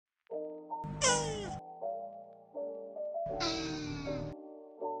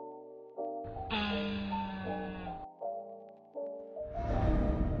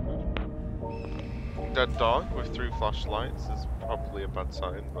Dead dog with 3 flashlights is probably a bad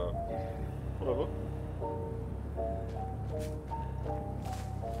sign, but whatever.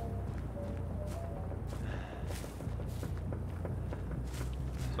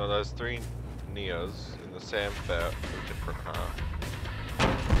 So there's 3 Neos in the same bit with different hair.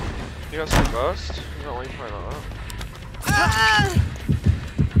 You got some burst? You got waiting like that.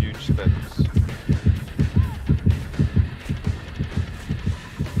 Huge spins.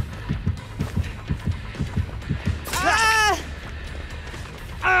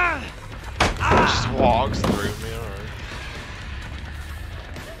 Just walks through me, alright.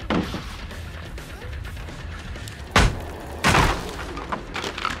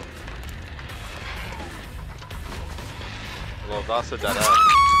 Well, that's a dead end.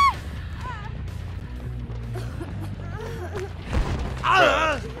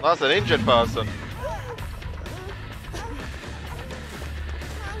 That's an injured person.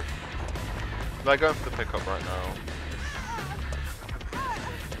 They're going for the pickup right now.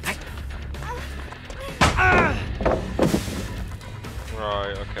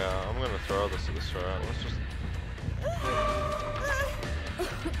 Right, okay, I'm gonna throw this at this right. Let's just...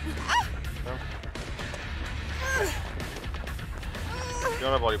 No. You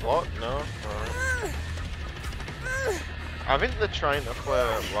want a body block? No? Alright. I think they're trying to play,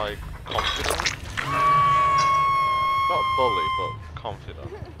 like, confident. Not bully, but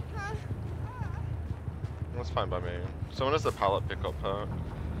confident. That's fine by me. Someone has the pallet pickup perk.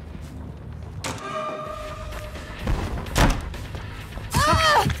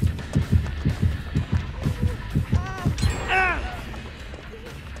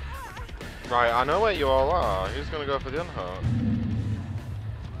 Right, I know where you all are. Who's gonna go for the unhurt?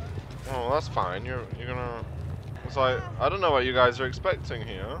 Oh, that's fine. You're gonna... It's like, I don't know what you guys are expecting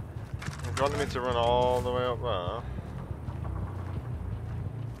here. You want me to run all the way up there?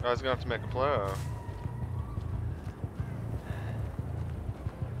 You guys are gonna have to make a play.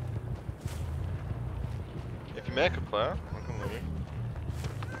 If you make a play, I can leave.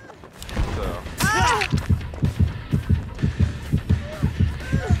 So.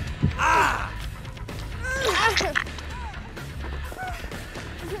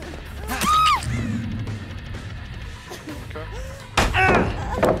 Okay.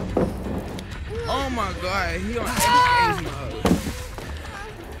 Oh my god, he on X mode.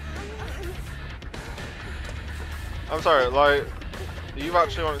 I'm sorry, like, you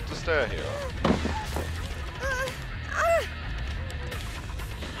actually wanted to stay here?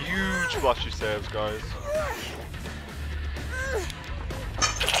 Huge flashy saves, guys.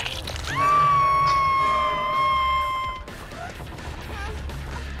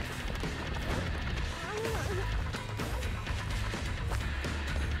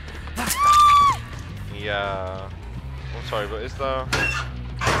 Yeah. I'm sorry, but is there...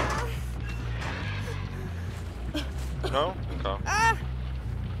 No? Okay.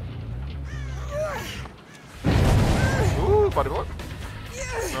 Ooh, body block.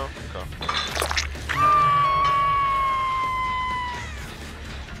 No? Okay.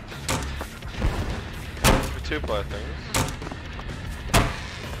 For 2 playthings.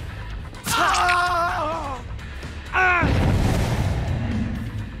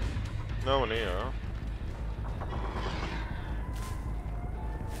 No one here.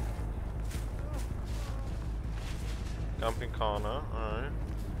 Camping corner, alright.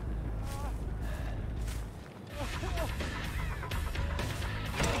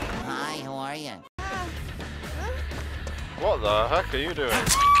 Hi, how are you? What the heck are you doing?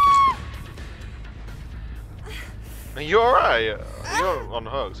 Are you alright? You're on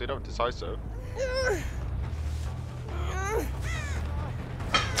hook, so you don't decisive.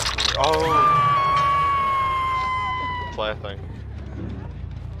 Oh! Plaything.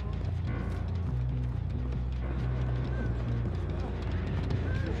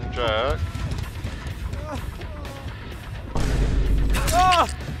 Jack.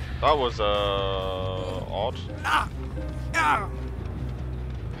 That was odd.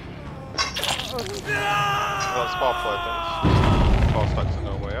 That's spot playthings. Fast stacks are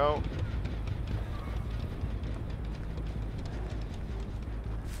no way out.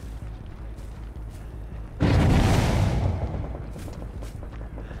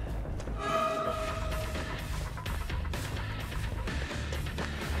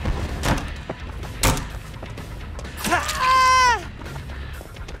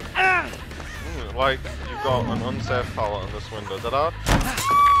 Like, you've got an unsafe pallet on this window. Is that hard?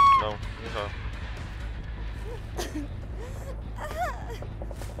 No. Okay.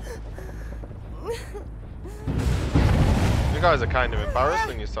 You guys are kind of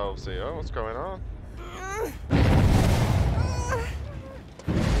embarrassing yourselves here. What's going on?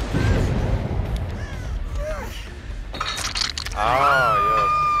 Ah,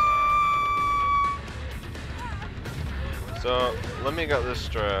 yes. So, let me get this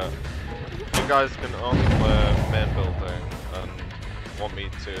straight. You guys can only play main building and want me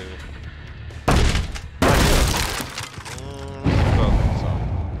to... don't think so.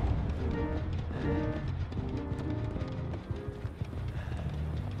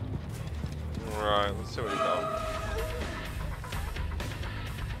 Right, let's see what you got.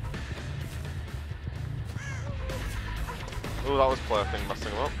 Ooh, that was Plaything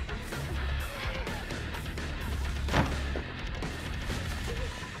messing up.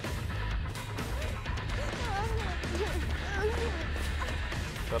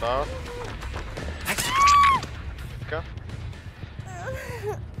 Ta-da. Okay.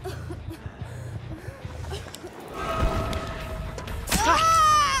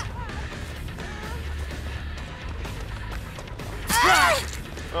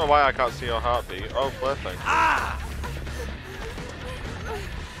 I don't know why I can't see your heartbeat. Oh, Plaything.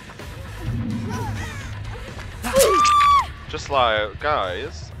 Just like,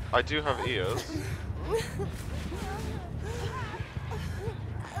 guys, I do have ears.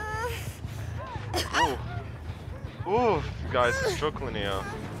 Ooh. Ooh, guys are struggling here.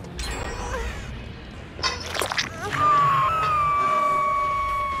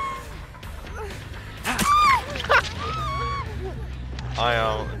 I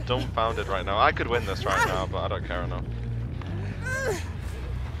am dumbfounded right now. I could win this right now, but I don't care enough.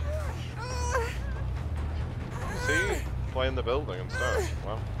 See? Playing the building instead.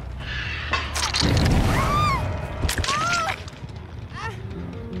 Wow.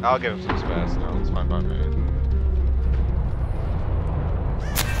 I'll give him some space now. It's fine by me.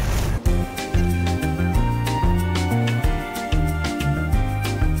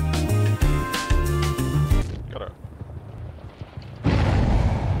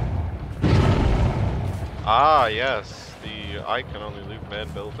 Ah, yes, the I can only loot main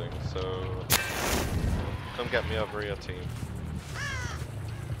building, so come get me over here, team.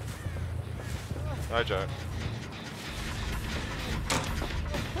 Hi, Jack.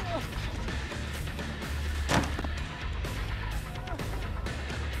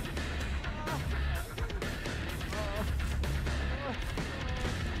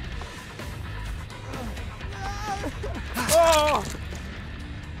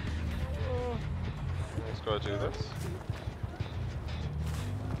 Go do this.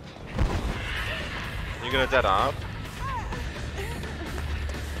 You're gonna dead up.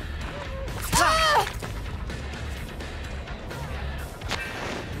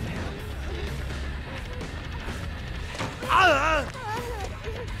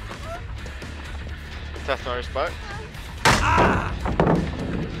 Test my respect.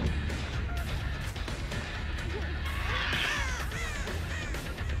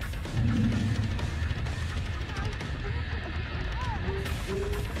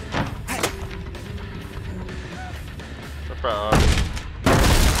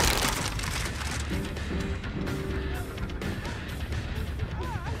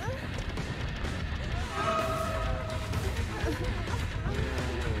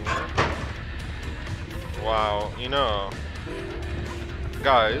 Wow, you know,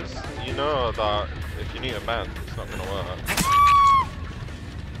 guys, you know that if you need a man, it's not gonna work.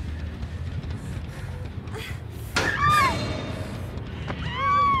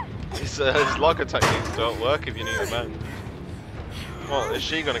 His locker techniques don't work if you need a man. Well, is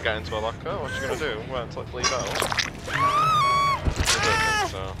she gonna get into a locker? What's she gonna do? Wait until it bleeds out? I don't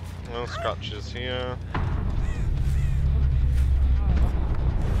think so. No scratches here.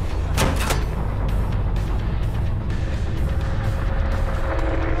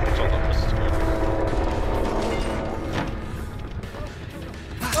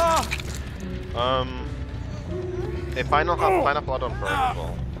 If I don't have pineapple, I don't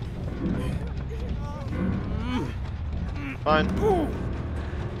breakable. Fine.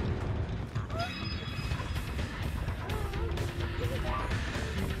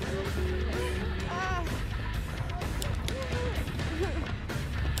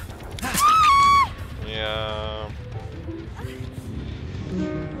 Yeah.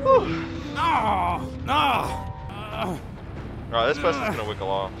 Right, this person's gonna wiggle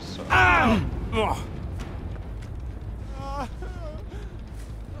off, so.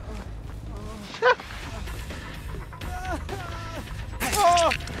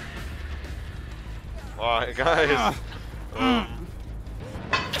 Alright, guys. We're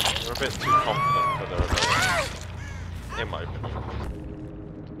a bit too confident for their ability, in my opinion.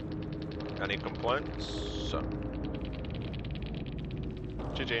 Any complaints?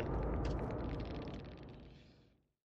 GG.